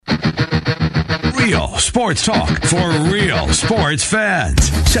Real sports talk for real sports fans.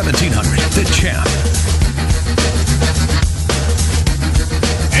 1700 The Champ.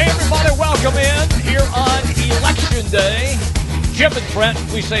 Hey, everybody, welcome in here on Election Day. Jim and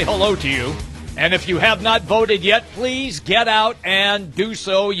Trent, we say hello to you. And if you have not voted yet, please get out and do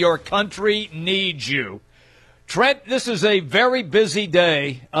so. Your country needs you. Trent, this is a very busy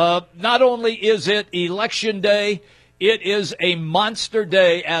day. Not only is it Election Day, it is a monster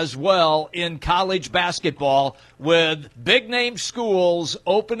day as well in college basketball with big-name schools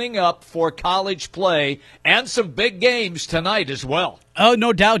opening up for college play and some big games tonight as well. Oh,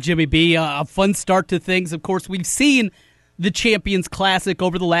 no doubt, Jimmy B. A fun start to things. Of course, we've seen the Champions Classic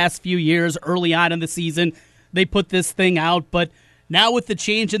over the last few years. Early on in the season, they put this thing out, but now with the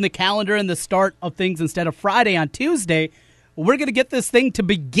change in the calendar and the start of things instead of Friday on Tuesday, we're going to get this thing to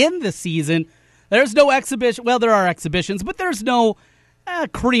begin the season. There's no exhibition. Well, there are exhibitions, but there's no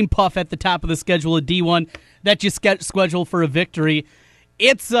cream puff at the top of the schedule of D1 that you schedule for a victory.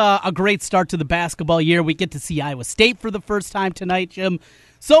 It's a great start to the basketball year. We get to see Iowa State for the first time tonight, Jim.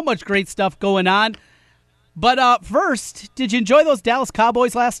 So much great stuff going on. But first, did you enjoy those Dallas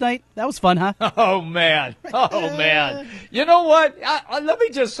Cowboys last night? That was fun, huh? Oh, man. Oh, man. You know what? Let me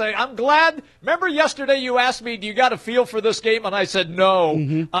just say, I'm glad. Remember yesterday you asked me, do you got a feel for this game? And I said,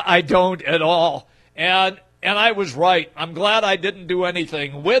 no, I don't at all. And I was right. I'm glad I didn't do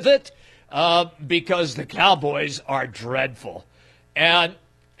anything with it because the Cowboys are dreadful. And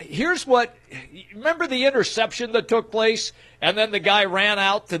here's what – remember the interception that took place and then the guy ran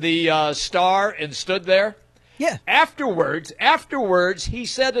out to the star and stood there? Yeah. Afterwards, he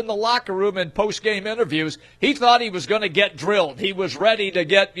said in the locker room in post-game interviews, he thought he was going to get drilled. He was ready to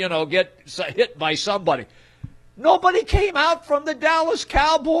get hit by somebody. Nobody came out from the Dallas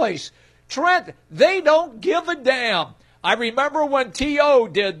Cowboys. Trent, they don't give a damn. I remember when T.O.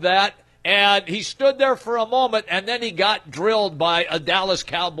 did that, and he stood there for a moment, and then he got drilled by a Dallas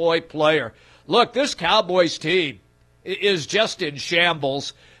Cowboy player. Look, this Cowboys team is just in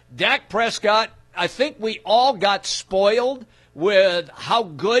shambles. Dak Prescott, I think we all got spoiled with how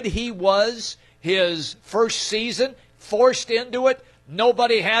good he was his first season, forced into it.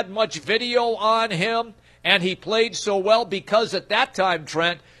 Nobody had much video on him, and he played so well because at that time,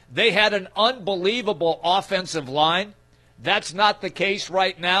 Trent, they had an unbelievable offensive line. That's not the case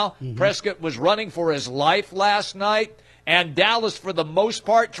right now. Prescott was running for his life last night, and Dallas, for the most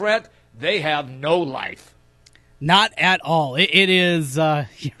part, Trent, they have no life. Not at all. It is,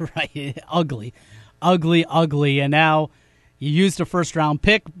 you're right, ugly. And now you used a first-round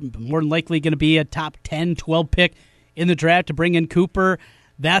pick, more than likely going to be a top 10, 12 pick in the draft to bring in Cooper.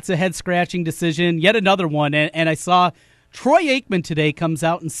 That's a head-scratching decision. Yet another one. And I saw Troy Aikman today comes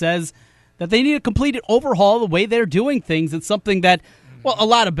out and says that they need a complete overhaul of the way they're doing things. It's something that, well, a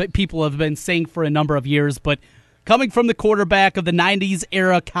lot of people have been saying for a number of years, but coming from the quarterback of the 90s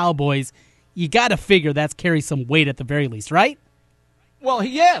era Cowboys, you got to figure that's carries some weight at the very least, right? Well,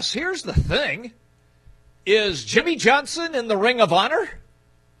 yes. Here's the thing. Is Jimmy Johnson in the Ring of Honor?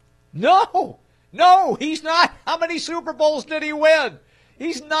 No, he's not. How many Super Bowls did he win?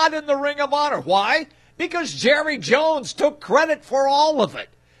 He's not in the Ring of Honor. Why? Because Jerry Jones took credit for all of it.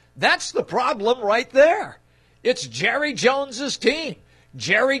 That's the problem right there. It's Jerry Jones's team.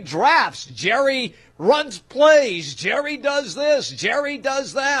 Jerry drafts. Jerry runs plays. Jerry does this. Jerry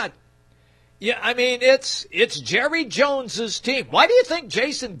does that. Yeah, I mean, it's Jerry Jones's team. Why do you think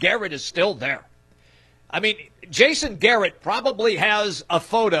Jason Garrett is still there? I mean, Jason Garrett probably has a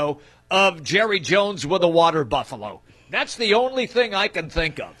photo of Jerry Jones with a water buffalo. That's the only thing I can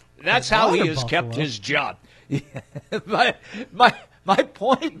think of. That's how he has kept his job. My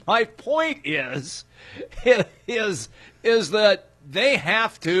point is that they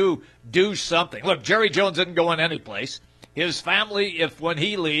have to do something. Look, Jerry Jones isn't going anyplace. His family, when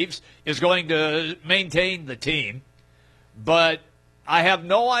he leaves, is going to maintain the team. But I have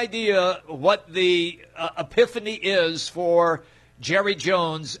no idea what the epiphany is for Jerry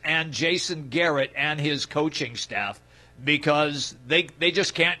Jones and Jason Garrett and his coaching staff because they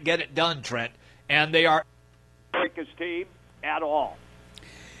just can't get it done, Trent. And they are his team at all.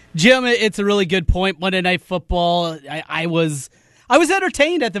 Jim, it's a really good point. Monday Night Football, I was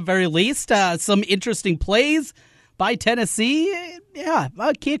entertained at the very least. Some interesting plays by Tennessee. Yeah,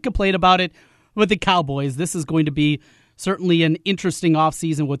 I can't complain about it with the Cowboys. This is going to be certainly an interesting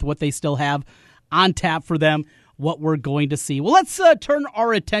offseason with what they still have on tap for them, what we're going to see. Well, let's turn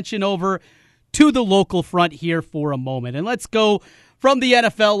our attention over to the local front here for a moment. And let's go from the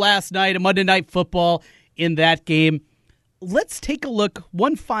NFL last night, a Monday Night Football in that game. Let's take a look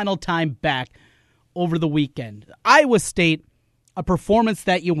one final time back over the weekend. Iowa State, a performance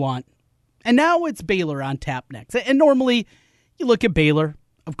that you want. And now it's Baylor on tap next. And normally you look at Baylor.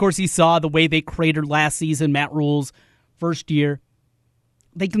 Of course, you saw the way they cratered last season, Matt Rule's first year.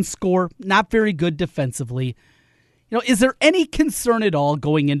 They can score, not very good defensively. Is there any concern at all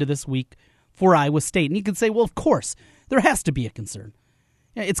going into this week for Iowa State? And you can say, well, of course, there has to be a concern.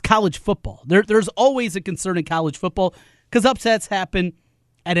 It's college football. There's always a concern in college football because upsets happen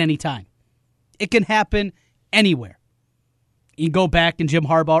at any time. It can happen anywhere. You go back in Jim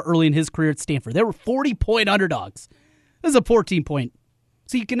Harbaugh early in his career at Stanford. They were 40-point underdogs. This is a 14-point.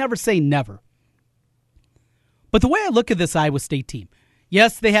 So you can never say never. But the way I look at this Iowa State team,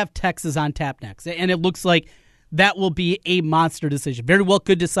 yes, they have Texas on tap next, and it looks like that will be a monster decision. Very well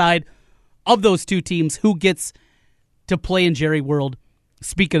could decide of those two teams who gets to play in Jerry World,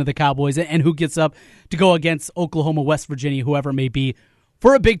 speaking of the Cowboys, and who gets up to go against Oklahoma, West Virginia, whoever it may be,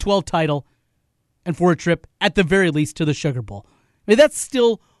 for a Big 12 title and for a trip, at the very least, to the Sugar Bowl. I mean, that's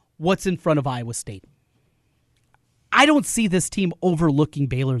still what's in front of Iowa State. I don't see this team overlooking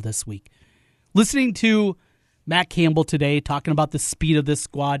Baylor this week. Listening to Matt Campbell today talking about the speed of this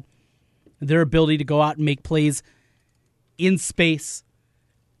squad, their ability to go out and make plays in space,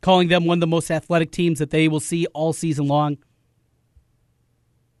 calling them one of the most athletic teams that they will see all season long.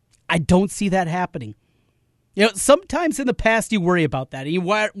 I don't see that happening. Sometimes in the past you worry about that, and you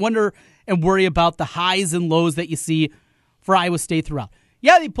wonder and worry about the highs and lows that you see for Iowa State throughout.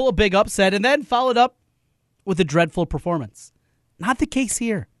 Yeah, they pull a big upset and then followed up with a dreadful performance. Not the case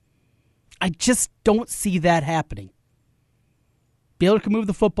here. I just don't see that happening. Baylor can move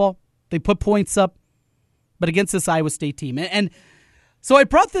the football. They put points up, but against this Iowa State team. And so I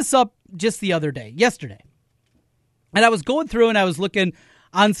brought this up just the other day, yesterday. And I was going through and I was looking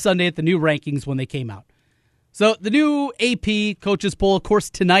on Sunday at the new rankings when they came out. So the new AP coaches poll, of course,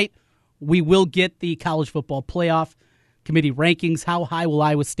 tonight we will get the college football playoff committee rankings. How high will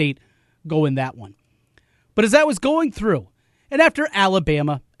Iowa State go in that one? But as I was going through, and after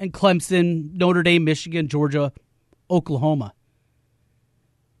Alabama and Clemson, Notre Dame, Michigan, Georgia, Oklahoma,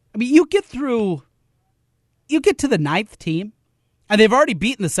 I mean, you get to the 9th team, and they've already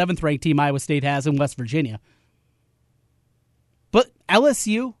beaten the 7th-ranked team Iowa State has in West Virginia. But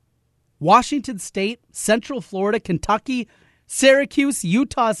LSU, Washington State, Central Florida, Kentucky, Syracuse,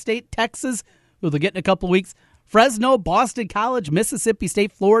 Utah State, Texas, who they'll get in a couple of weeks, Fresno, Boston College, Mississippi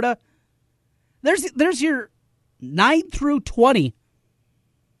State, Florida. There's your 9 through 20.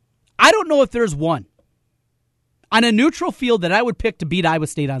 I don't know if there's one on a neutral field that I would pick to beat Iowa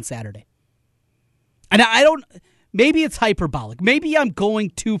State on Saturday. And maybe it's hyperbolic. Maybe I'm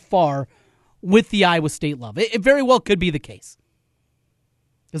going too far with the Iowa State love. It very well could be the case.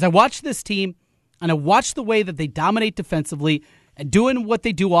 Because I watch this team, and I watch the way that they dominate defensively and doing what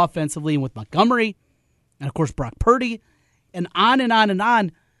they do offensively, and with Montgomery, and of course Brock Purdy, and on and on and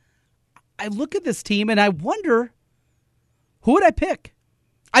on. I look at this team, and I wonder, who would I pick?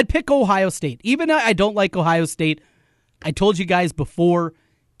 I'd pick Ohio State. Even though I don't like Ohio State, I told you guys before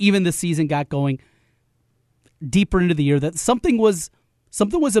even the season got going, deeper into the year, that something was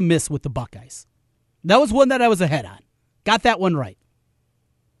amiss with the Buckeyes. That was one that I was ahead on. Got that one right.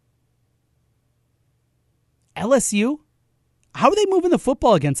 LSU, how are they moving the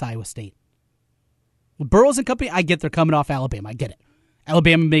football against Iowa State? With Burrows and company, I get they're coming off Alabama. I get it.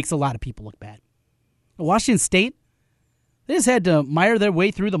 Alabama makes a lot of people look bad. Washington State, they just had to mire their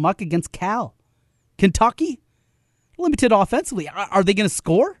way through the muck against Cal. Kentucky, limited offensively. Are they going to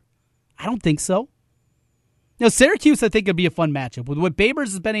score? I don't think so. Syracuse, I think, would be a fun matchup. With what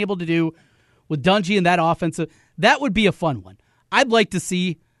Babers has been able to do with Dungy and that offensive, that would be a fun one. I'd like to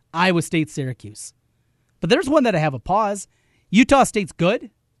see Iowa State, Syracuse. But there's one that I have a pause. Utah State's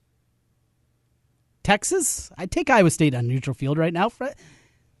good. Texas, I'd take Iowa State on neutral field right now.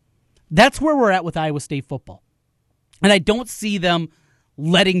 That's where we're at with Iowa State football. And I don't see them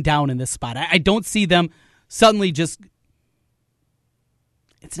letting down in this spot. I don't see them suddenly just...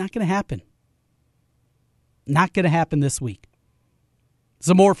 It's not going to happen. Not going to happen this week.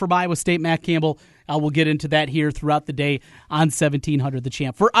 Some more from Iowa State, Matt Campbell. We'll get into that here throughout the day on 1700 The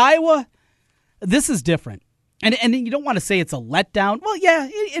Champ. For Iowa, this is different. And you don't want to say it's a letdown. Well, yeah,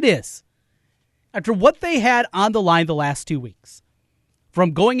 it is. After what they had on the line the last 2 weeks,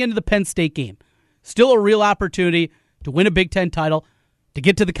 from going into the Penn State game, still a real opportunity to win a Big Ten title, to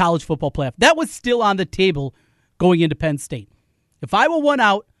get to the college football playoff. That was still on the table going into Penn State. If Iowa won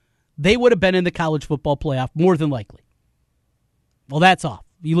out, they would have been in the college football playoff more than likely. Well, that's off.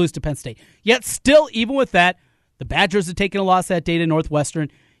 You lose to Penn State. Yet still, even with that, the Badgers had taken a loss that day to Northwestern.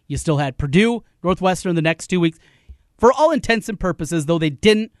 You still had Purdue, Northwestern the next 2 weeks. For all intents and purposes, though they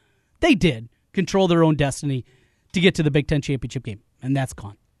did control their own destiny to get to the Big Ten championship game, and that's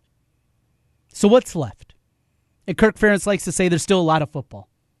gone. So what's left? And Kirk Ferentz likes to say there's still a lot of football.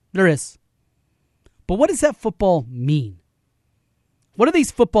 There is. But what does that football mean? What do these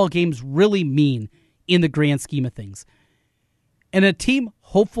football games really mean in the grand scheme of things? And a team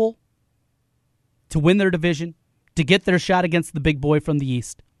hopeful to win their division, to get their shot against the big boy from the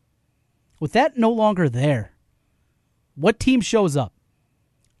East. With that no longer there, what team shows up?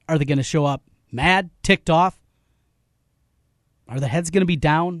 Are they going to show up mad, ticked off? Are the heads going to be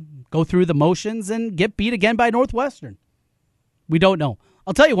down, go through the motions, and get beat again by Northwestern? We don't know.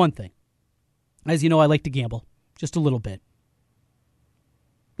 I'll tell you one thing. As you know, I like to gamble just a little bit.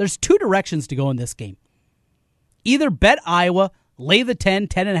 There's two directions to go in this game. Either bet Iowa, lay the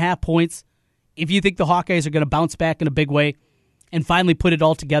 10.5 points, if you think the Hawkeyes are going to bounce back in a big way and finally put it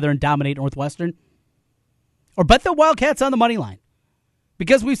all together and dominate Northwestern. Or bet the Wildcats on the money line.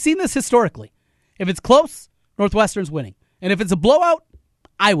 Because we've seen this historically. If it's close, Northwestern's winning. And if it's a blowout,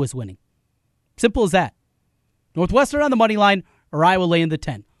 Iowa's winning. Simple as that. Northwestern on the money line or Iowa laying the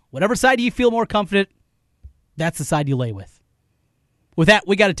 10. Whatever side you feel more confident, that's the side you lay with. With that,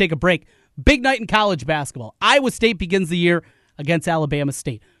 we got to take a break. Big night in college basketball. Iowa State begins the year against Alabama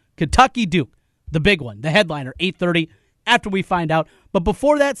State. Kentucky Duke, the big one, the headliner, 8:30 after we find out. But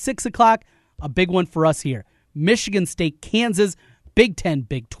before that, 6 o'clock, a big one for us here. Michigan State, Kansas, Big 10,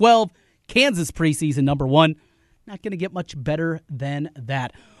 Big 12, Kansas preseason number 1. Not going to get much better than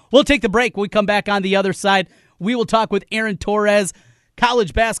that. We'll take the break. When we come back on the other side, we will talk with Aaron Torres,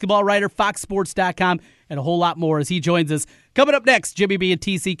 college basketball writer, FoxSports.com, and a whole lot more as he joins us. Coming up next, Jimmy B and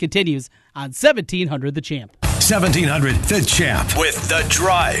TC continues on 1700 The Champ. 1700 The Champ with The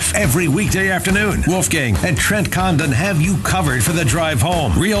Drive. Every weekday afternoon, Wolfgang and Trent Condon have you covered for the drive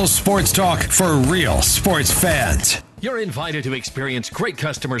home. Real sports talk for real sports fans. You're invited to experience great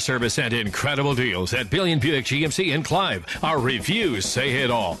customer service and incredible deals at Billion Buick GMC in Clive. Our reviews say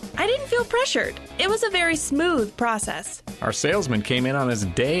it all. I didn't feel pressured. It was a very smooth process. Our salesman came in on his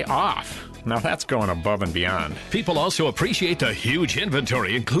day off. Now that's going above and beyond. People also appreciate the huge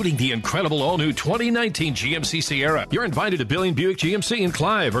inventory, including the incredible all-new 2019 GMC Sierra. You're invited to Billion Buick GMC in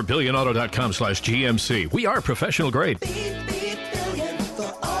Clive or billionauto.com/GMC. We are professional grade. Billion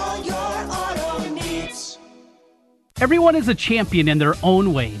for all your auto needs. Everyone is a champion in their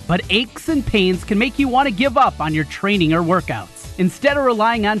own way, but aches and pains can make you want to give up on your training or workouts. Instead of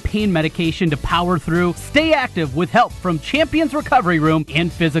relying on pain medication to power through, stay active with help from Champions Recovery Room and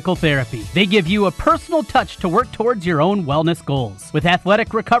Physical Therapy. They give you a personal touch to work towards your own wellness goals. With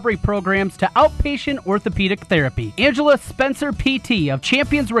athletic recovery programs to outpatient orthopedic therapy, Angela Spencer PT of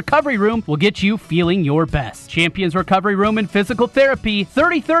Champions Recovery Room will get you feeling your best. Champions Recovery Room and Physical Therapy,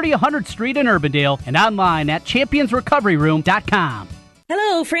 3030 100th Street in Urbandale, and online at championsrecoveryroom.com.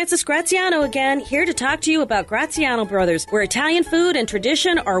 Hello, Francis Graziano again, here to talk to you about Graziano Brothers, where Italian food and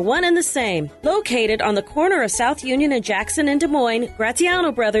tradition are one and the same. Located on the corner of South Union and Jackson in Des Moines,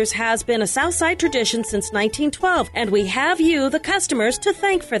 Graziano Brothers has been a Southside tradition since 1912, and we have you, the customers, to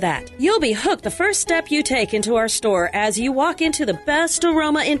thank for that. You'll be hooked the first step you take into our store as you walk into the best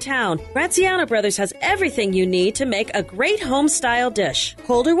aroma in town. Graziano Brothers has everything you need to make a great home-style dish.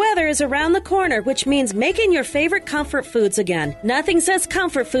 Colder weather is around the corner, which means making your favorite comfort foods again. Nothing says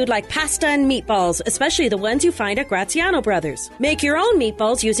comfort food like pasta and meatballs, especially the ones you find at Graziano Brothers. Make your own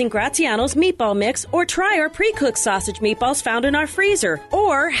meatballs using Graziano's meatball mix, or try our pre-cooked sausage meatballs found in our freezer.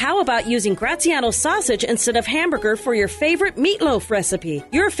 Or how about using Graziano sausage instead of hamburger for your favorite meatloaf recipe?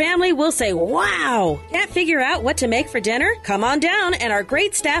 Your family will say, wow! Can't figure out what to make for dinner? Come on down, and our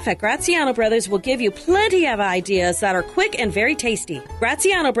great staff at Graziano Brothers will give you plenty of ideas that are quick and very tasty.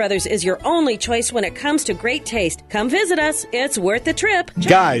 Graziano Brothers is your only choice when it comes to great taste. Come visit us. It's worth the trip.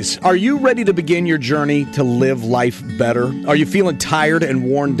 Guys, are you ready to begin your journey to live life better? Are you feeling tired and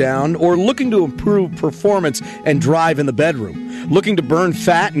worn down, or looking to improve performance and drive in the bedroom? Looking to burn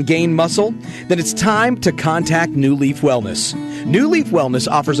fat and gain muscle? Then it's time to contact New Leaf Wellness. New Leaf Wellness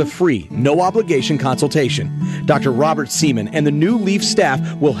offers a free, no-obligation consultation. Dr. Robert Seaman and the New Leaf staff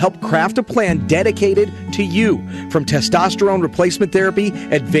will help craft a plan dedicated to you. From testosterone replacement therapy,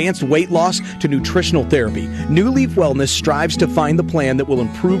 advanced weight loss, to nutritional therapy, New Leaf Wellness strives to find the plan that will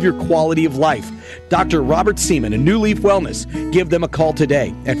improve your quality of life. Dr. Robert Seaman and New Leaf Wellness. Give them a call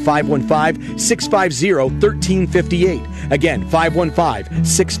today at 515-650-1358. Again,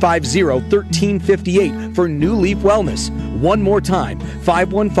 515-650-1358 for New Leaf Wellness. One more time,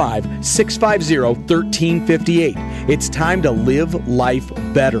 515-650-1358. It's time to live life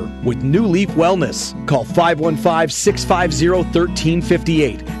better with New Leaf Wellness. Call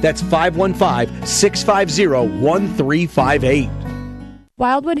 515-650-1358. That's 515-650-1358.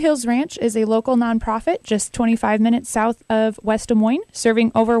 Wildwood Hills Ranch is a local nonprofit just 25 minutes south of West Des Moines,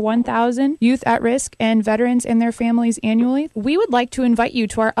 serving over 1,000 youth at risk and veterans and their families annually. We would like to invite you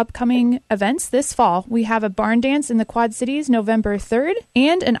to our upcoming events this fall. We have a barn dance in the Quad Cities November 3rd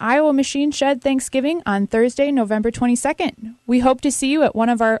and an Iowa Machine Shed Thanksgiving on Thursday, November 22nd. We hope to see you at one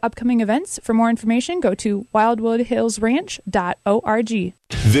of our upcoming events. For more information, go to wildwoodhillsranch.org.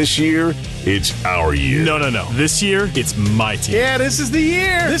 This year, it's our year. No. This year, it's my team. Yeah, this is the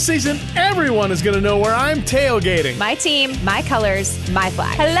year. This season, everyone is going to know where I'm tailgating. My team, my colors, my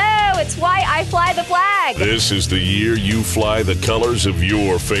flag. Hello, it's why I fly the flag. This is the year you fly the colors of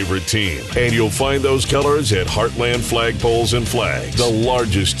your favorite team. And you'll find those colors at Heartland Flagpoles and Flags, the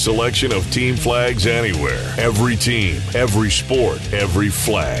largest selection of team flags anywhere. Every team, every sport, every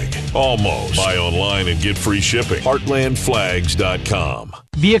flag. Almost. Buy online and get free shipping. HeartlandFlags.com.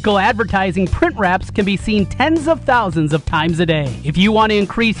 Vehicle advertising print wraps can be seen tens of thousands of times a day. If you want to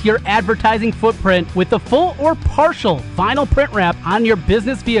increase your advertising footprint with the full or partial vinyl print wrap on your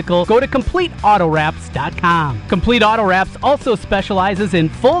business vehicle, go to CompleteAutoWraps.com. Complete Auto Wraps also specializes in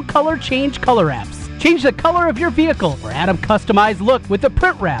full color change color wraps. Change the color of your vehicle or add a customized look with a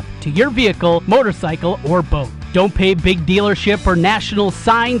print wrap to your vehicle, motorcycle, or boat. Don't pay big dealership or national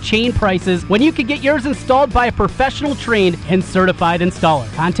sign chain prices when you can get yours installed by a professional trained and certified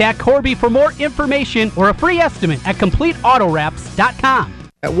installer. Contact Corby for more information or a free estimate at CompleteAutoWraps.com.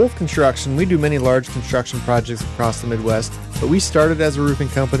 At Wolf Construction, we do many large construction projects across the Midwest, but we started as a roofing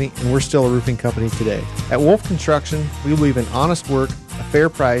company and we're still a roofing company today. At Wolf Construction, we believe in honest work, a fair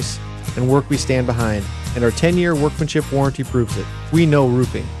price, and work we stand behind, and our 10-year workmanship warranty proves it. We know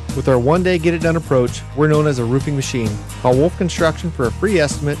roofing. With our one-day get-it-done approach, we're known as a roofing machine. Call Wolf Construction for a free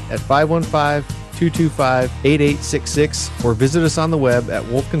estimate at 515-225-8866 or visit us on the web at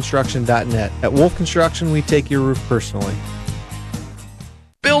wolfconstruction.net. At Wolf Construction, we take your roof personally.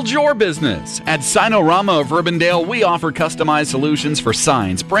 Build your business. At Sinorama of Urbandale, we offer customized solutions for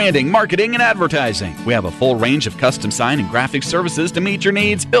signs, branding, marketing, and advertising. We have a full range of custom sign and graphic services to meet your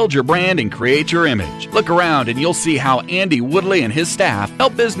needs, build your brand, and create your image. Look around and you'll see how Andy Woodley and his staff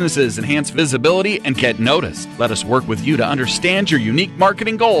help businesses enhance visibility and get noticed. Let us work with you to understand your unique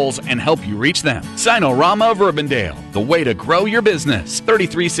marketing goals and help you reach them. Sinorama of Urbandale, the way to grow your business.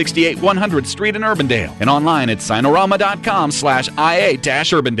 3368 100th Street in Urbandale and online at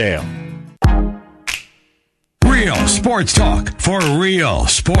sinorama.com/IA-Urbandale. Real sports talk for real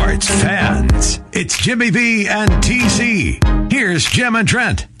sports fans. It's Jimmy B and TC. Here's Jim and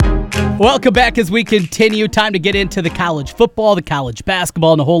Trent. Welcome back as we continue. Time to get into the college football, the college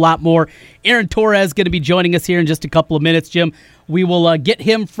basketball, and a whole lot more. Aaron Torres is going to be joining us here in just a couple of minutes, Jim. We will get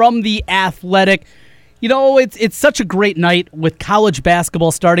him from The Athletic. You know, it's such a great night with college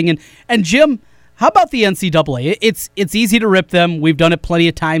basketball starting. And Jim, how about the NCAA? It's easy to rip them. We've done it plenty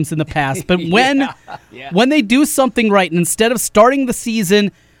of times in the past. But when they do something right, and instead of starting the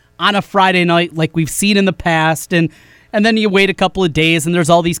season on a Friday night like we've seen in the past, and then you wait a couple of days and there's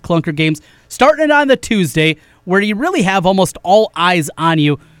all these clunker games, starting it on the Tuesday where you really have almost all eyes on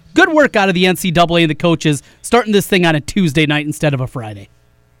you. Good work out of the NCAA and the coaches starting this thing on a Tuesday night instead of a Friday.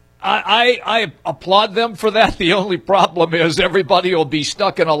 I applaud them for that. The only problem is everybody will be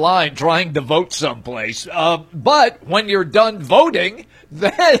stuck in a line trying to vote someplace. But when you're done voting,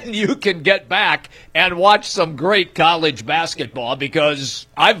 then you can get back and watch some great college basketball because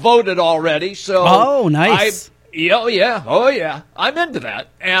I voted already. So oh, nice. Oh, yeah. I'm into that.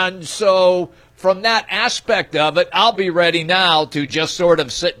 And so from that aspect of it, I'll be ready now to just sort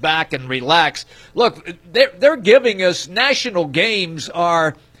of sit back and relax. Look, they're giving us national games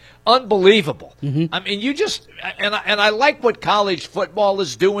are unbelievable. Mm-hmm. I mean, you just and I like what college football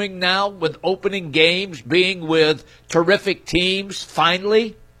is doing now with opening games being with terrific teams.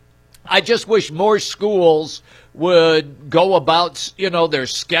 Finally, I just wish more schools would go about their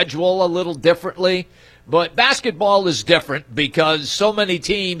schedule a little differently. But basketball is different because so many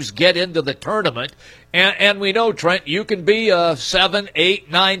teams get into the tournament, and we know, Trent, you can be a 7, 8,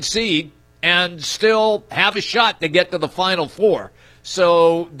 9 seed and still have a shot to get to the Final Four.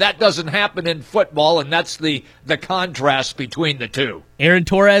 So that doesn't happen in football, and that's the contrast between the two. Aaron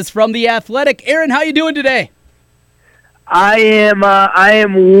Torres from The Athletic. Aaron, how you doing today? I am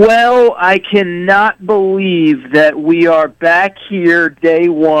well. I cannot believe that we are back here day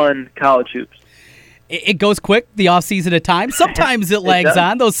one, college hoops. It goes quick, the offseason at times. Sometimes it lags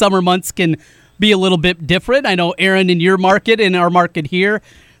on. Those summer months can be a little bit different. I know, Aaron, in your market, in our market here,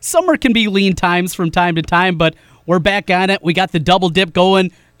 summer can be lean times from time to time, but we're back on it. We got the double dip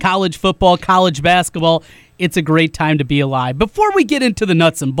going, college football, college basketball. It's a great time to be alive. Before we get into the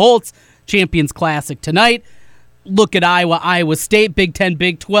nuts and bolts, Champions Classic tonight, look at Iowa State, Big 10,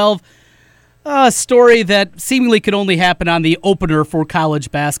 Big 12. A story that seemingly could only happen on the opener for college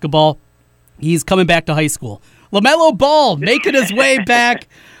basketball. He's coming back to high school. LaMelo Ball making his way back.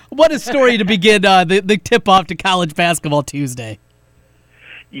 What a story to begin the tip-off to college basketball Tuesday.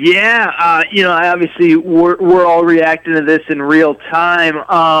 Yeah, obviously we're all reacting to this in real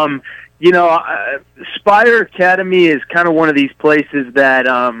time. Spire Academy is kind of one of these places that,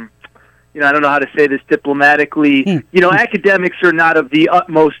 I don't know how to say this diplomatically. Academics are not of the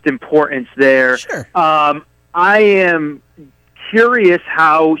utmost importance there. Sure. I am curious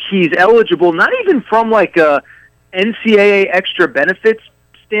how he's eligible, not even from like a NCAA extra benefits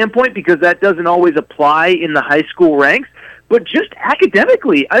standpoint, because that doesn't always apply in the high school ranks, but just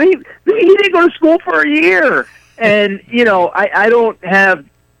academically. I mean, he didn't go to school for a year. And, I don't have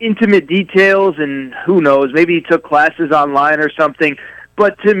intimate details, and who knows, maybe he took classes online or something.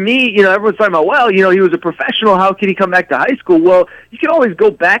 But to me, everyone's talking about, he was a professional, how can he come back to high school? Well, you can always go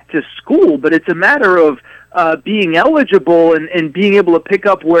back to school, but it's a matter of being eligible and being able to pick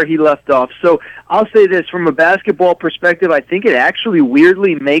up where he left off. So I'll say this, from a basketball perspective, I think it actually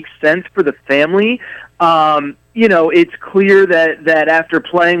weirdly makes sense for the family. It's clear that after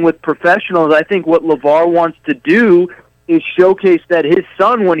playing with professionals, I think what LeVar wants to do is showcase that his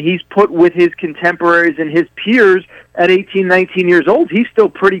son, when he's put with his contemporaries and his peers at 18, 19 years old, he's still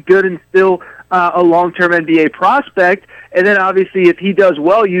pretty good and still a long-term NBA prospect. And then obviously if he does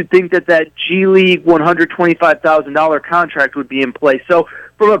well, you'd think that G League $125,000 contract would be in place. So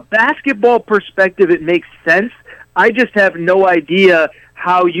from a basketball perspective, it makes sense. I just have no idea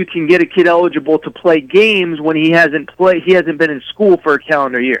how you can get a kid eligible to play games when he hasn't been in school for a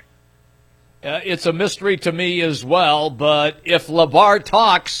calendar year. It's a mystery to me as well, but if LeVar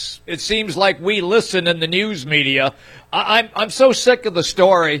talks, it seems like we listen in the news media. I'm so sick of the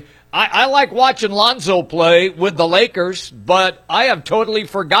story. I like watching Lonzo play with the Lakers, but I have totally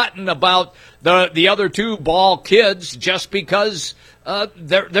forgotten about the other two Ball kids just because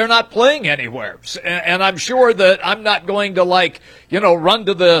they're not playing anywhere. And I'm sure that I'm not going to run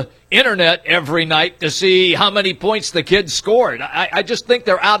to the internet every night to see how many points the kids scored. I just think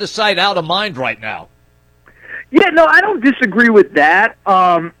they're out of sight, out of mind right now. Yeah, no, I don't disagree with that.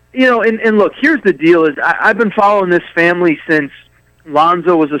 And look, here's the deal: is I've been following this family since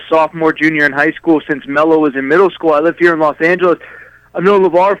Lonzo was a sophomore, junior in high school, since Melo was in middle school. I live here in Los Angeles. I've known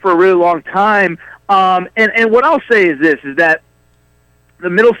LeVar for a really long time. And what I'll say is this, is that the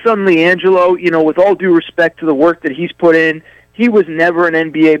middle son, LiAngelo, with all due respect to the work that he's put in, he was never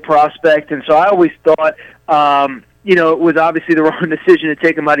an NBA prospect. And so I always thought, it was obviously the wrong decision to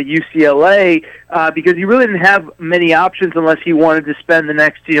take him out of UCLA because he really didn't have many options unless he wanted to spend the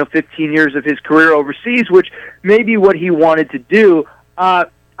next 15 years of his career overseas, which may be what he wanted to do. I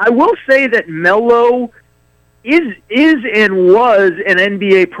will say that Melo is and was an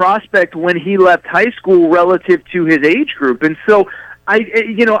NBA prospect when he left high school relative to his age group, and so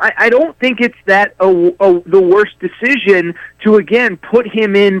I don't think it's that the worst decision to again put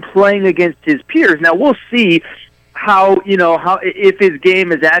him in playing against his peers. Now we'll see how if his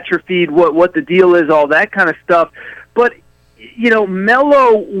game is atrophied, what the deal is, all that kind of stuff. But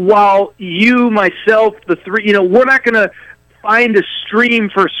Melo, while you, myself, the three, we're not going to find a stream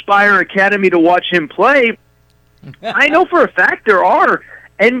for Spire Academy to watch him play. I know for a fact there are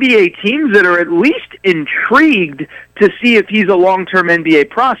NBA teams that are at least intrigued to see if he's a long-term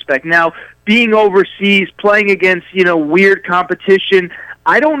NBA prospect. Now, being overseas, playing against, weird competition,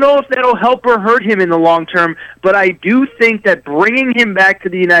 I don't know if that'll help or hurt him in the long term, but I do think that bringing him back to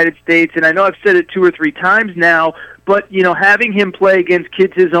the United States, and I know I've said it 2 or 3 times now, but, having him play against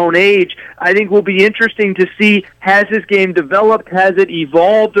kids his own age, I think will be interesting to see, has his game developed, has it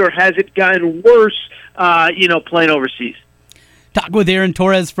evolved, or has it gotten worse, playing overseas. Talk with Aaron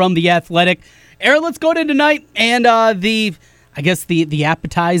Torres from The Athletic. Aaron, let's go to tonight and the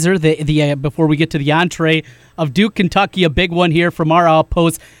appetizer, before we get to the entree of Duke, Kentucky, a big one here from our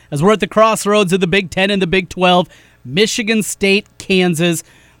outpost as we're at the crossroads of the Big 10 and the Big 12, Michigan State, Kansas.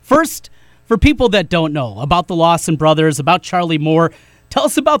 First, for people that don't know about the Lawson brothers, about Charlie Moore, tell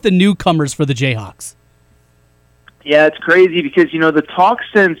us about the newcomers for the Jayhawks. Yeah, it's crazy because, the talk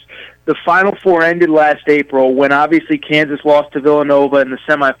since the Final Four ended last April, when obviously Kansas lost to Villanova in the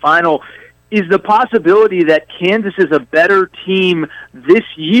semifinal, is the possibility that Kansas is a better team this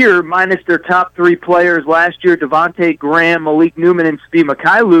year, minus their top 3 players last year, Devontae Graham, Malik Newman, and Svi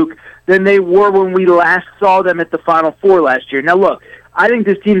Mikhailuk, than they were when we last saw them at the Final Four last year. Now, look, I think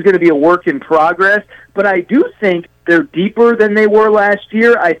this team is going to be a work in progress, but I do think they're deeper than they were last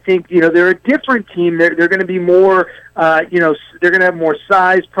year. I think, they're a different team. They're going to be more, they're going to have more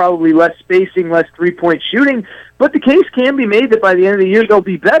size, probably less spacing, less three-point shooting. But the case can be made that by the end of the year they'll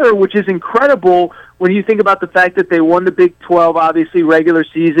be better, which is incredible when you think about the fact that they won the Big 12, obviously, regular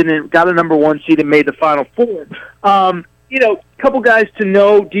season and got a number 1 seed and made the Final Four. A couple guys to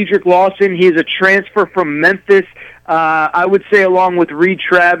know. Dedric Lawson, he is a transfer from Memphis. I would say along with Reed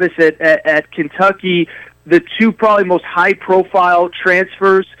Travis at Kentucky, the two probably most high-profile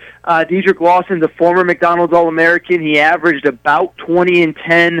transfers. Dedric Lawson's a former McDonald's All-American. He averaged about 20 and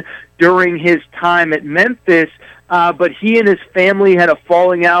 10 during his time at Memphis, but he and his family had a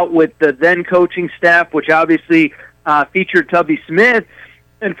falling out with the then coaching staff, which obviously featured Tubby Smith.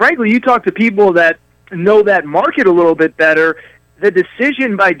 And frankly, you talk to people that know that market a little bit better, the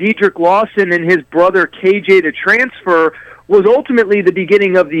decision by Dedric Lawson and his brother KJ to transfer was ultimately the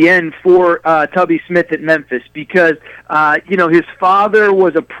beginning of the end for Tubby Smith at Memphis because, his father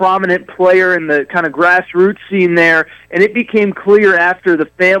was a prominent player in the kind of grassroots scene there, and it became clear after the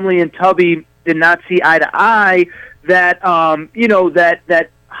family and Tubby did not see eye to eye that, that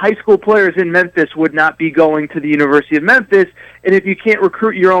high school players in Memphis would not be going to the University of Memphis, and if you can't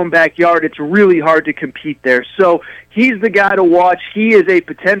recruit your own backyard, it's really hard to compete there. So he's the guy to watch. He is a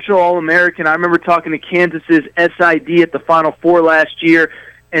potential All-American. I remember talking to Kansas's SID at the Final Four last year,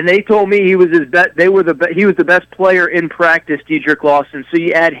 and they told me he was he was the best player in practice, Dedric Lawson. So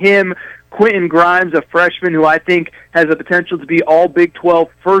you add him, Quentin Grimes, a freshman who I think has the potential to be all Big 12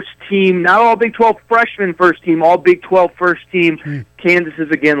 first team, not all Big 12 freshman first team, all Big 12 first team. Kansas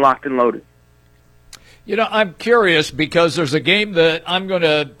is again locked and loaded. I'm curious because there's a game that I'm going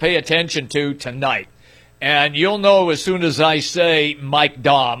to pay attention to tonight. And you'll know as soon as I say Mike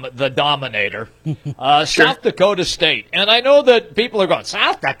Dom, the Dominator, South Dakota State. And I know that people are going,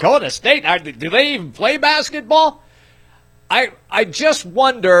 South Dakota State? Do they even play basketball? I just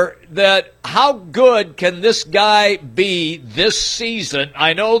wonder that how good can this guy be this season?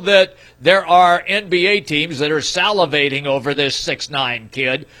 I know that there are NBA teams that are salivating over this 6'9"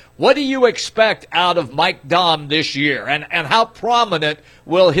 kid. What do you expect out of Mike Dom this year? And how prominent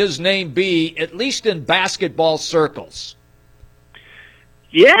will his name be, at least in basketball circles?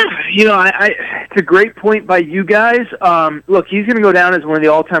 Yeah, it's a great point by you guys. Look, he's going to go down as one of the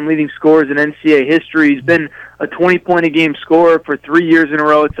all-time leading scorers in NCAA history. He's been a 20-point-a-game scorer for 3 years in a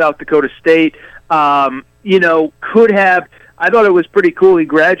row at South Dakota State. Could have – I thought it was pretty cool. He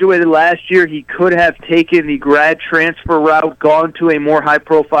graduated last year. He could have taken the grad transfer route, gone to a more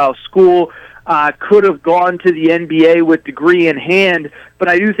high-profile school, could have gone to the NBA with degree in hand, but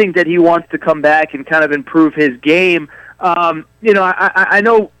I do think that he wants to come back and kind of improve his game. I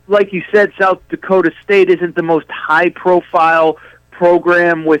know, like you said, South Dakota State isn't the most high-profile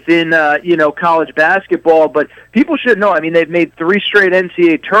program within, college basketball, but people should know. I mean, they've made 3 straight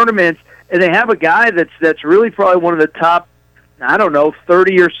NCAA tournaments, and they have a guy that's really probably one of the top,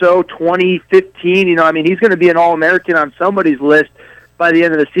 30 or so, 20, 15. He's going to be an All-American on somebody's list by the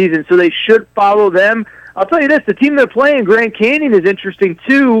end of the season, so they should follow them. I'll tell you this, the team they're playing, Grand Canyon, is interesting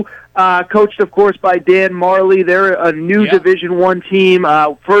too, coached, of course, by Dan Marley. They're a new Division I team,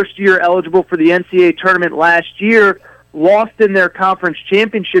 first year eligible for the NCAA tournament last year, lost in their conference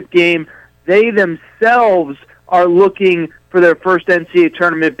championship game. They themselves are looking for their first NCAA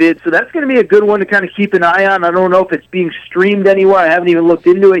tournament bid, so that's going to be a good one to kind of keep an eye on. I don't know if it's being streamed anywhere. I haven't even looked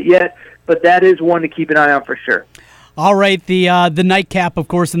into it yet, but that is one to keep an eye on for sure. All right, the nightcap, of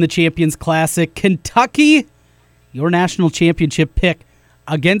course, in the Champions Classic. Kentucky, your national championship pick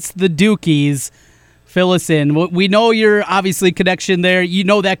against the Dukies. Fill us in. We know your, obviously, connection there. You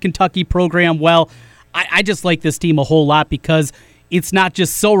know that Kentucky program well. I just like this team a whole lot because it's not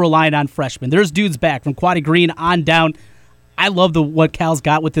just so reliant on freshmen. There's dudes back from Quaddy Green on down. I love what Cal's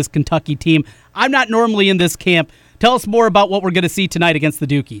got with this Kentucky team. I'm not normally in this camp. Tell us more about what we're going to see tonight against the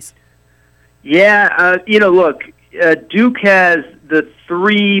Dukies. Yeah, look, Duke has the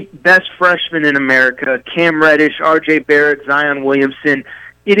 3 best freshmen in America, Cam Reddish, R.J. Barrett, Zion Williamson.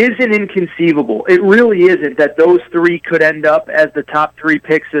 It isn't inconceivable. It really isn't that those 3 could end up as the top 3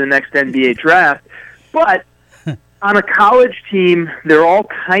 picks in the next NBA draft. But on a college team, they're all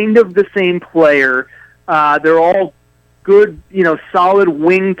kind of the same player. They're all good, solid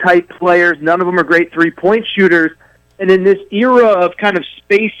wing-type players. None of them are great three-point shooters. And in this era of kind of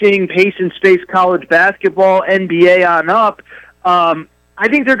spacing, pace and space college basketball, NBA on up, I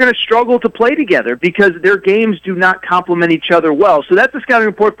think they're going to struggle to play together because their games do not complement each other well. So that's the scouting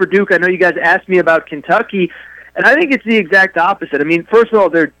report for Duke. I know you guys asked me about Kentucky, and I think it's the exact opposite. First of all,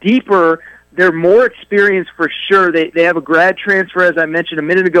 they're deeper. They're more experienced for sure. They have a grad transfer, as I mentioned a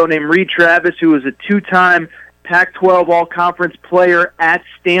minute ago, named Reed Travis, who was a 2-time Pac-12 All-Conference player at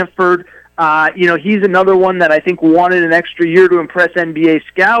Stanford. He's another one that I think wanted an extra year to impress NBA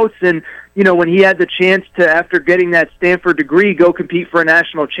scouts. And, when he had the chance to, after getting that Stanford degree, go compete for a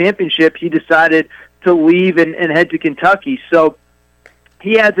national championship, he decided to leave and head to Kentucky. So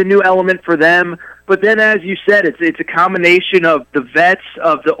he adds a new element for them. But then, as you said, it's a combination of the vets,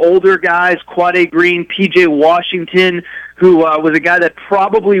 of the older guys, Quade Green, P.J. Washington, who was a guy that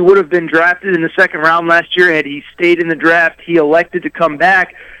probably would have been drafted in the second round last year had he stayed in the draft. He elected to come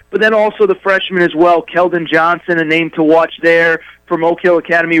back. But then also the freshman as well, Keldon Johnson, a name to watch there from Oak Hill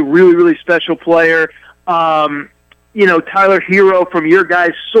Academy, really, really special player. Tyler Hero from your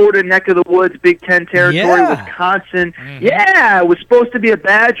guys' sort of neck of the woods, Big Ten territory, Wisconsin. Mm-hmm. Yeah, was supposed to be a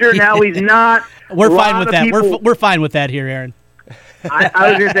Badger. Now he's not. We're fine with that. We're fine with that here, Aaron. I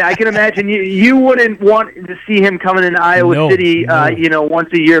was going to say, I can imagine you wouldn't want to see him coming into Iowa City, once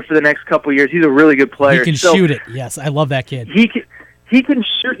a year for the next couple of years. He's a really good player. He can shoot it. Yes, I love that kid. He can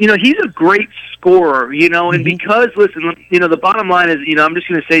shoot. He's a great scorer, and because, listen, the bottom line is, I'm just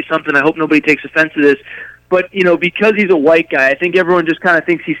going to say something. I hope nobody takes offense to this. But, because he's a white guy, I think everyone just kind of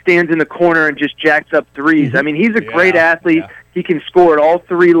thinks he stands in the corner and just jacks up threes. Mm-hmm. I mean, he's a great athlete. Yeah. He can score at all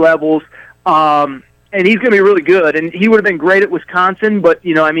three levels. And he's going to be really good. And he would have been great at Wisconsin, but,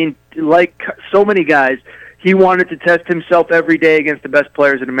 like so many guys, he wanted to test himself every day against the best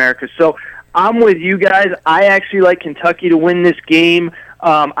players in America. So I'm with you guys. I actually like Kentucky to win this game.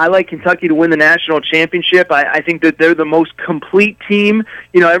 I like Kentucky to win the national championship. I think that they're the most complete team.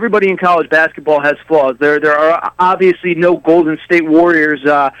 Everybody in college basketball has flaws. There are obviously no Golden State Warriors,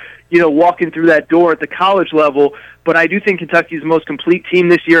 walking through that door at the college level. But I do think Kentucky's the most complete team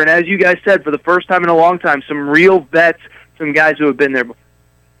this year. And as you guys said, for the first time in a long time, some real vets, some guys who have been there before.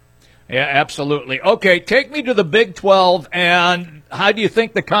 Yeah, absolutely. Okay, take me to the Big 12, and how do you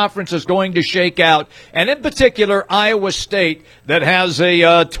think the conference is going to shake out? And in particular, Iowa State, that has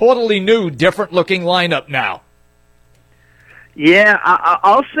a totally new, different-looking lineup now. Yeah,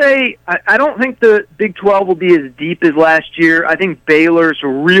 I'll say I don't think the Big 12 will be as deep as last year. I think Baylor's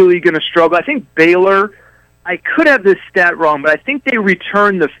really going to struggle. I think Baylor, I could have this stat wrong, but I think they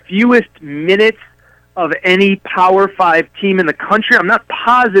return the fewest minutes of any Power 5 team in the country. I'm not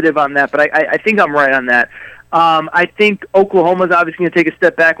positive on that, but I think I'm right on that. I think Oklahoma's obviously going to take a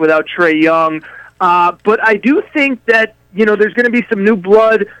step back without Trae Young. But I do think that, there's going to be some new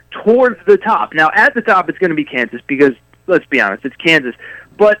blood towards the top. Now, at the top, it's going to be Kansas because, let's be honest, it's Kansas.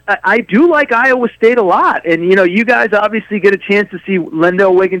 But I do like Iowa State a lot. And, you guys obviously get a chance to see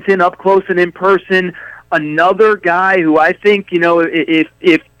Lendell Wigginton up close and in person. Another guy who I think,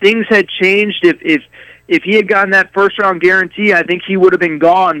 if things had changed, if he had gotten that first-round guarantee, I think he would have been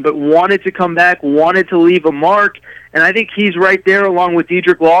gone, but wanted to come back, wanted to leave a mark, and I think he's right there along with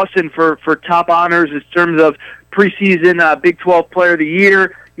Dedrick Lawson for top honors in terms of preseason Big 12 Player of the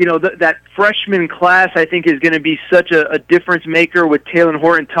Year. That freshman class, I think, is going to be such a difference maker with Talen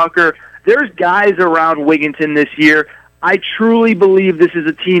Horton-Tucker. There's guys around Wigginton this year. I truly believe this is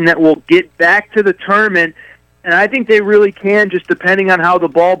a team that will get back to the tournament, and I think they really can, just depending on how the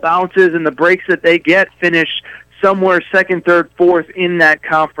ball bounces and the breaks that they get, finish somewhere second, third, fourth in that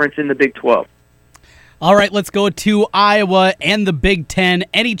conference in the Big 12. All right, let's go to Iowa and the Big Ten.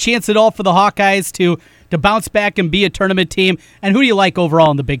 Any chance at all for the Hawkeyes to bounce back and be a tournament team? And who do you like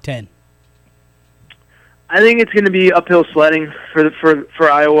overall in the Big Ten? I think it's going to be uphill sledding for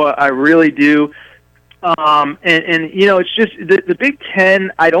Iowa. I really do. It's just the Big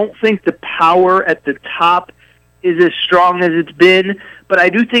Ten, I don't think the power at the top is as strong as it's been, but I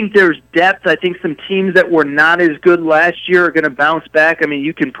do think there's depth. I think some teams that were not as good last year are going to bounce back. I mean,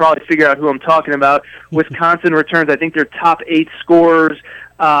 you can probably figure out who I'm talking about. Wisconsin returns. I think they're top 8 scorers.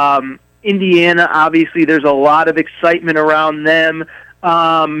 Indiana, obviously, there's a lot of excitement around them.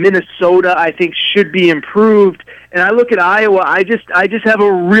 Minnesota, I think, should be improved. And I look at Iowa, I just have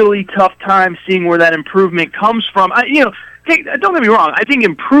a really tough time seeing where that improvement comes from. Don't get me wrong. I think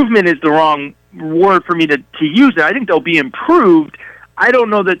improvement is the wrong word for me to use there. I think they'll be improved. I don't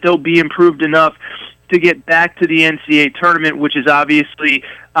know that they'll be improved enough to get back to the NCAA tournament, which is obviously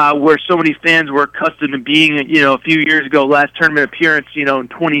where so many fans were accustomed to being, a few years ago, last tournament appearance, in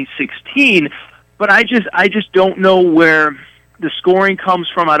 2016. But I just don't know where the scoring comes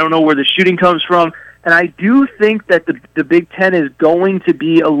from. I don't know where the shooting comes from. And I do think that the Big Ten is going to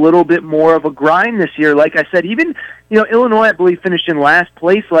be a little bit more of a grind this year. Like I said, even, Illinois, I believe, finished in last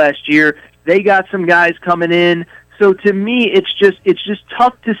place last year. They got some guys coming in. So to me, it's just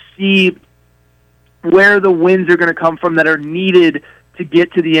tough to see where the wins are going to come from that are needed to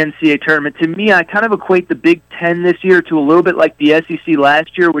get to the NCAA tournament. To me, I kind of equate the Big Ten this year to a little bit like the SEC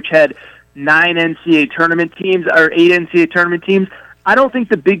last year, which had 9 NCAA tournament teams or 8 NCAA tournament teams. I don't think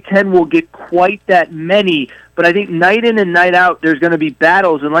the Big Ten will get quite that many, but I think night in and night out there's going to be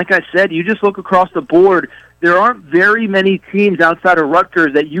battles. And like I said, you just look across the board, there aren't very many teams outside of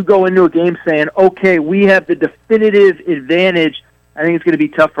Rutgers that you go into a game saying, okay, we have the definitive advantage. I think it's going to be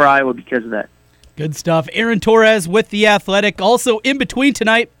tough for Iowa because of that. Good stuff. Aaron Torres with The Athletic. Also in between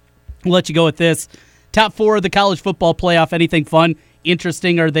tonight, we'll let you go with this. Top 4 of the college football playoff. Anything fun,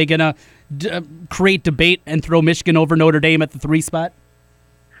 interesting? Are they going to create debate and throw Michigan over Notre Dame at the 3 spot?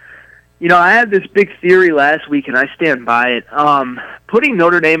 You know, I had this big theory last week, and I stand by it. Putting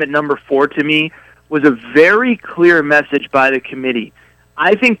Notre Dame at number 4 to me was a very clear message by the committee.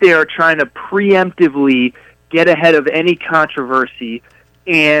 I think they are trying to preemptively get ahead of any controversy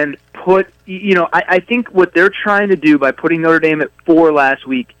and put, I think what they're trying to do by putting Notre Dame at 4 last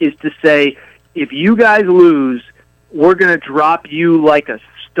week is to say, if you guys lose, we're going to drop you like a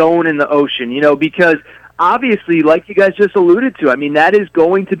stone in the ocean, because obviously, like you guys just alluded to, I mean, that is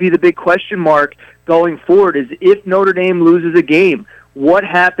going to be the big question mark going forward is if Notre Dame loses a game, what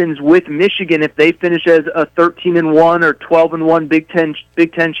happens with Michigan if they finish as a 13-1 or 12-1 Big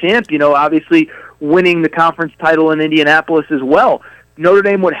Ten champ, obviously winning the conference title in Indianapolis as well. Notre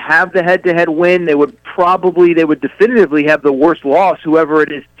Dame would have the head-to-head win. They would definitively have the worst loss, whoever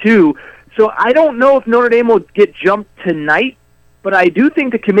it is, too. So I don't know if Notre Dame will get jumped tonight, but I do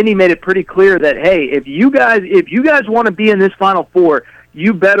think the committee made it pretty clear that, hey, if you guys want to be in this Final Four,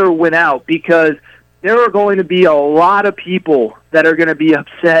 you better win out because there are going to be a lot of people that are going to be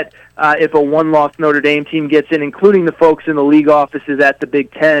upset if a one-loss Notre Dame team gets in, including the folks in the league offices at the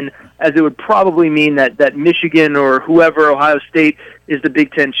Big Ten, as it would probably mean that Michigan or whoever, Ohio State, is the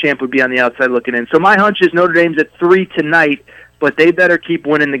Big Ten champ would be on the outside looking in. So my hunch is Notre Dame's at 3 tonight, but they better keep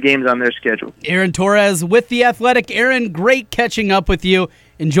winning the games on their schedule. Aaron Torres with The Athletic. Aaron, great catching up with you.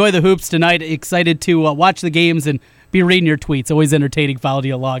 Enjoy the hoops tonight. Excited to watch the games and be reading your tweets. Always entertaining. Following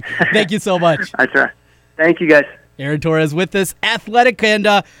you along. Thank you so much. That's right. Thank you, guys. Aaron Torres with us. Athletic.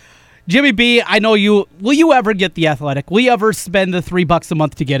 And Jimmy B, I know you. Will you ever get The Athletic? Will you ever spend the $3 a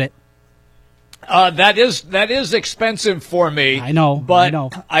month to get it? That is expensive for me. I know, but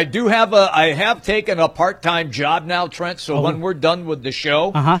I have taken a part-time job now, Trent. So when we're done with the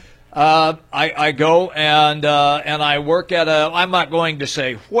show, I go and I work at I'm not going to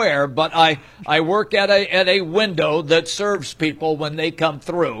say where, but I work at a window that serves people when they come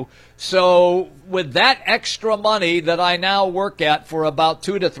through. So with that extra money that I now work at for about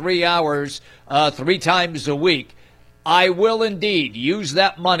 2 to 3 hours, 3 times a week, I will indeed use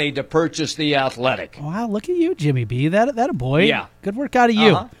that money to purchase The Athletic. Wow, look at you, Jimmy B. That a boy. Yeah. Good work out of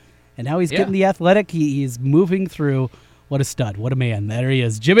you. And now he's getting The Athletic. He's moving through. What a stud. What a man. There he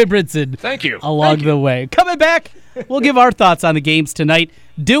is. Jimmy Brinson. Thank you. Along the way. Coming back, we'll give our thoughts on the games tonight.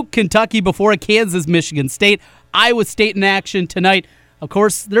 Duke, Kentucky before Kansas, Michigan State. Iowa State in action tonight. Of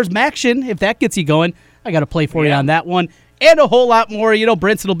course, there's Maction, if that gets you going. I got to play for you on that one. And a whole lot more.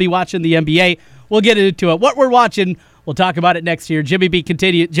 Brinson will be watching the NBA. We'll get into it. What we're watching, we'll talk about it next year. Jimmy B and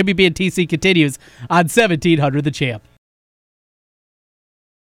TC continues on 1700 The Champ.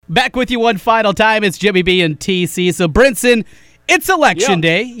 Back with you one final time. It's Jimmy B and TC. So, Brinson, it's election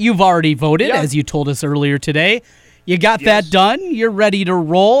day. You've already voted, as you told us earlier today. You got that done. You're ready to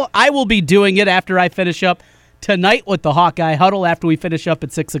roll. I will be doing it after I finish up tonight with the Hawkeye Huddle after we finish up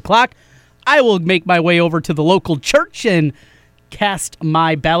at 6 o'clock. I will make my way over to the local church and cast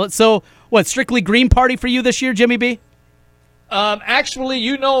my ballot. So, what, strictly Green Party for you this year, Jimmy B? Actually,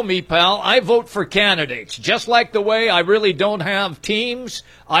 you know me, pal. I vote for candidates. Just like the way I really don't have teams,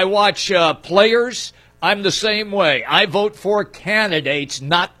 I watch players. I'm the same way. I vote for candidates,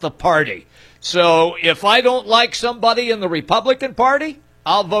 not the party. So if I don't like somebody in the Republican Party,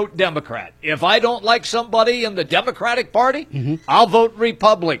 I'll vote Democrat. If I don't like somebody in the Democratic Party, I'll vote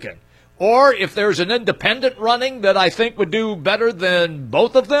Republican. Or if there's an independent running that I think would do better than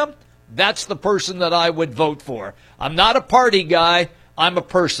both of them, that's the person that I would vote for. I'm not a party guy. I'm a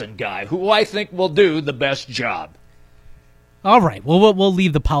person guy who I think will do the best job. All right. Well, we'll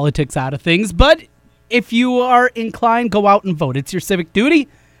leave the politics out of things. But if you are inclined, go out and vote. It's your civic duty.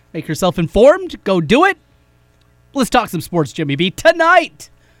 Make yourself informed. Go do it. Let's talk some sports, Jimmy B. Tonight,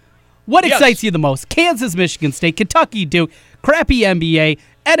 what excites you the most? Kansas, Michigan State, Kentucky, Duke, crappy NBA,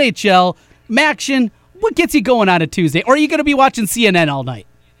 NHL, Maction. What gets you going on a Tuesday? Or are you going to be watching CNN all night?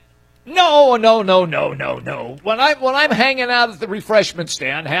 No. When I'm hanging out at the refreshment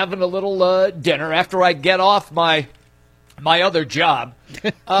stand, having a little dinner after I get off my other job,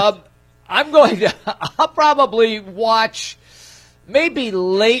 I'll probably watch Maybe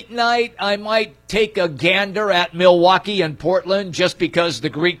late night, I might take a gander at Milwaukee and Portland just because the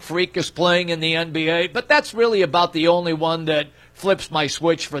Greek Freak is playing in the NBA. But that's really about the only one that flips my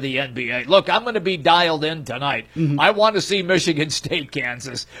switch for the NBA. Look, I'm going to be dialed in tonight. I want to see Michigan State,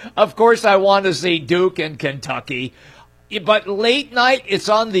 Kansas. Of course, I want to see Duke and Kentucky. But late night, it's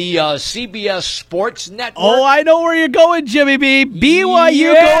on the CBS Sports Network. Oh, I know where you're going, Jimmy B.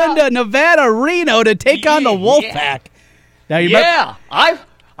 BYU going to Nevada, Reno to take on the Wolfpack. Now,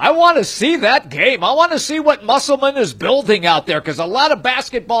 I want to see that game. I want to see what Musselman is building out there because a lot of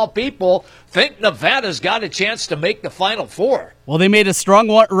basketball people think Nevada's got a chance to make the Final Four. Well, they made a strong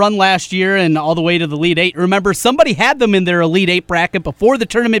run last year and all the way to the Elite Eight. Remember, somebody had them in their Elite Eight bracket before the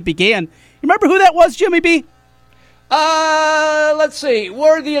tournament began. You remember who that was, Jimmy B? Let's see.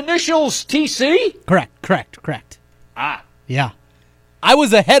 Were the initials TC? Correct. Yeah. I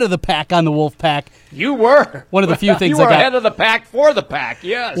was ahead of the pack on the Wolfpack. You were. One of the few things you I got. were ahead of the pack for the pack,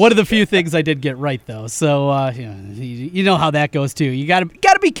 yes. One of the few things I did get right, though. So, you know how that goes, too. You got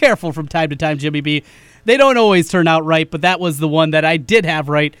to be careful from time to time, Jimmy B. They don't always turn out right, but that was the one that I did have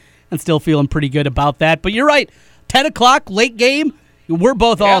right and still feeling pretty good about that. But you're right. 10 o'clock, late game. We're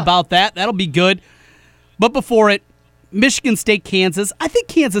both all about that. That'll be good. But before it, Michigan State, Kansas. I think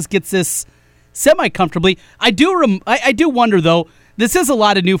Kansas gets this semi-comfortably. I do wonder, though, this is a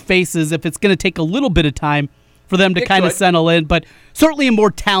lot of new faces if it's going to take a little bit of time for them to kind of settle in, but certainly a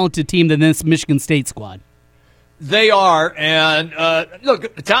more talented team than this Michigan State squad. They are, and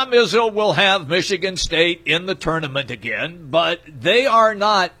look, Tom Izzo will have Michigan State in the tournament again, but they are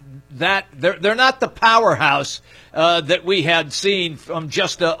not that. They're not the powerhouse that we had seen from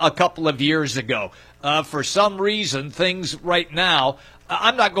just a couple of years ago. For some reason, things right now,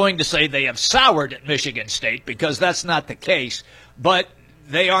 I'm not going to say they have soured at Michigan State because that's not the case, but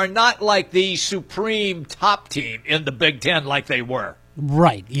they are not like the supreme top team in the Big Ten like they were.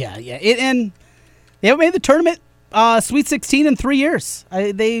 Right, yeah. And they haven't made the tournament Sweet 16 in 3 years.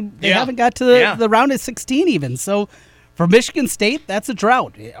 They haven't got to the round of 16 even. So for Michigan State, that's a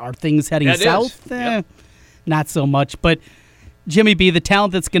drought. Are things heading south? Not so much. But Jimmy B, the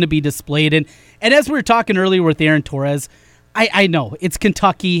talent that's going to be displayed. And as we were talking earlier with Aaron Torres, I know it's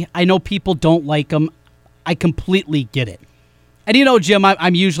Kentucky. I know people don't like them. I completely get it. And you know, Jim,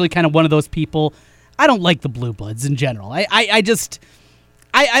 I'm usually kind of one of those people. I don't like the Blue Bloods in general. I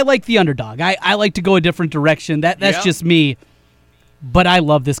like the underdog. I like to go a different direction. That's just me. But I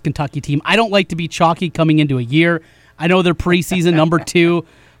love this Kentucky team. I don't like to be chalky coming into a year. I know they're preseason number 2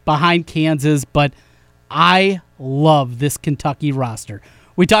 behind Kansas, but I love this Kentucky roster.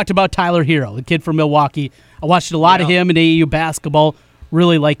 We talked about Tyler Hero, the kid from Milwaukee. I watched a lot of him in AAU basketball.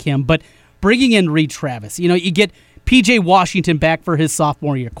 Really like him. But bringing in Reed Travis, you get P.J. Washington back for his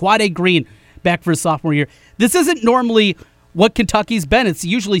sophomore year. Quade Green back for his sophomore year. This isn't normally what Kentucky's been. It's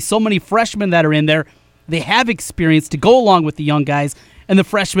usually so many freshmen that are in there. They have experience to go along with the young guys and the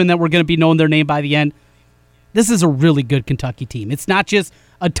freshmen that were going to be knowing their name by the end. This is a really good Kentucky team. It's not just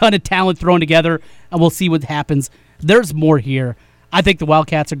a ton of talent thrown together, and we'll see what happens. There's more here. I think the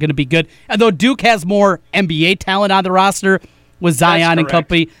Wildcats are going to be good. And though Duke has more NBA talent on the roster with Zion and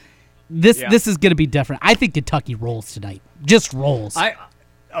company, this is going to be different. I think Kentucky rolls tonight. Just rolls. I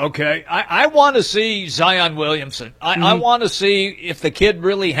want to see Zion Williamson. I want to see if the kid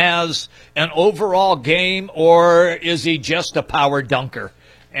really has an overall game or is he just a power dunker.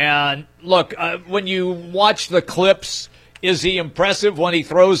 And look, when you watch the clips, is he impressive when he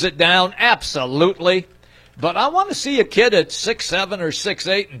throws it down? Absolutely. But I want to see a kid at 6'7" or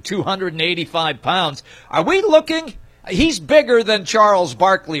 6'8" and 285 pounds. Are we looking? He's bigger than Charles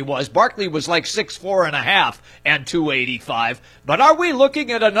Barkley was. Barkley was like 6'4.5" and 285. But are we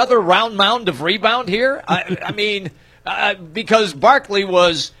looking at another round mound of rebound here? I mean, because Barkley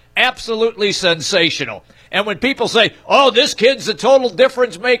was absolutely sensational. And when people say, oh, this kid's a total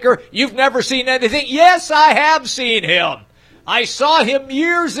difference maker, you've never seen anything. Yes, I have seen him. I saw him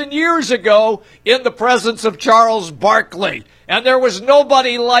years and years ago in the presence of Charles Barkley, and there was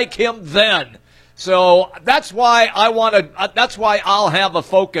nobody like him then. So that's why I'll have a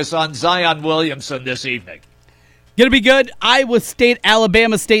focus on Zion Williamson this evening. Going to be good. Iowa State,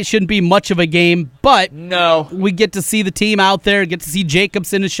 Alabama State shouldn't be much of a game, but no, we get to see the team out there, get to see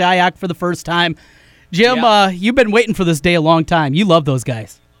Jacobson and Shayok for the first time. Jim, you've been waiting for this day a long time. You love those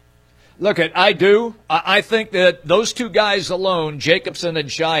guys. Look, I do. I think that those two guys alone, Jacobson and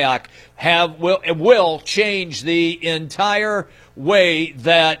Shayok, will change the entire way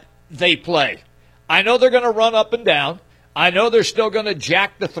that they play. I know they're going to run up and down. I know they're still going to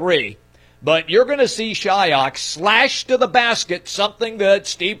jack the three. But you're going to see Shayok slash to the basket, something that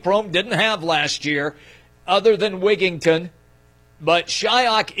Steve Prohm didn't have last year, other than Wigington. But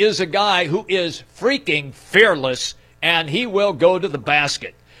Shyok is a guy who is freaking fearless, and he will go to the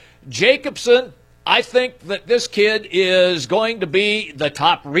basket. Jacobson, I think that this kid is going to be the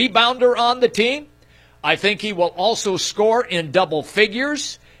top rebounder on the team. I think he will also score in double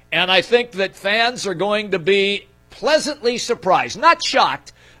figures, and I think that fans are going to be pleasantly surprised, not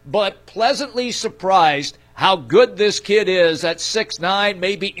shocked, but pleasantly surprised how good this kid is at 6'9",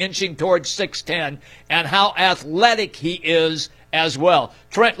 maybe inching towards 6'10", and how athletic he is as well.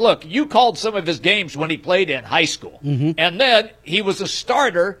 Trent, look, you called some of his games when he played in high school, and then he was a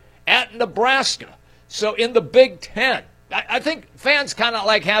starter at Nebraska. So in the Big Ten, I think fans kind of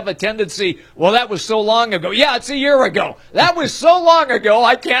like have a tendency, well, that was so long ago. Yeah, it's a year ago. That was so long ago,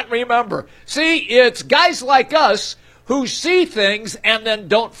 I can't remember. See, it's guys like us who see things and then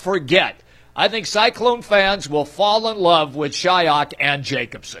don't forget. I think Cyclone fans will fall in love with Shyok and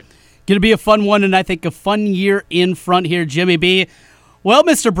Jacobson. Going to be a fun one, and I think a fun year in front here, Jimmy B. Well,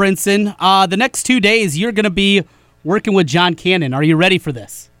 Mr. Brinson, the next 2 days you're going to be working with John Cannon. Are you ready for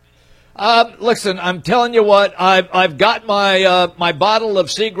this? Listen, I'm telling you what, I've got my bottle of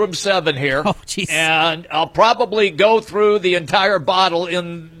Seagram 7 here. Oh, jeez. And I'll probably go through the entire bottle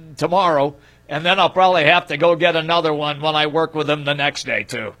in tomorrow, and then I'll probably have to go get another one when I work with him the next day,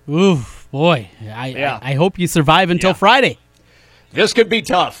 too. Ooh, boy. I hope you survive until Friday. This could be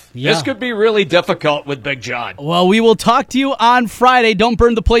tough. Yeah. This could be really difficult with Big John. Well, we will talk to you on Friday. Don't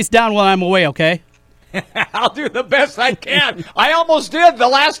burn the place down while I'm away, okay? I'll do the best I can. I almost did the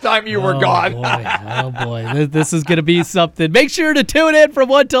last time you were gone. Oh, boy. This is going to be something. Make sure to tune in from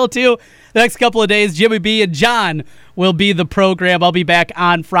 1 till 2. The next couple of days, Jimmy B and John will be the program. I'll be back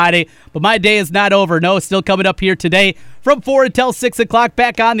on Friday. But my day is not over. No, it's still coming up here today from 4 until 6 o'clock.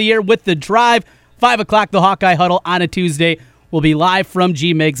 Back on the air with The Drive. 5 o'clock, the Hawkeye Huddle on a Tuesday. We'll be live from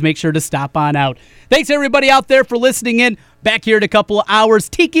G-Migs. Make sure to stop on out. Thanks, everybody out there, for listening in. Back here in a couple of hours.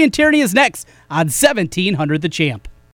 Tiki and Tierney is next on 1700 The Champ.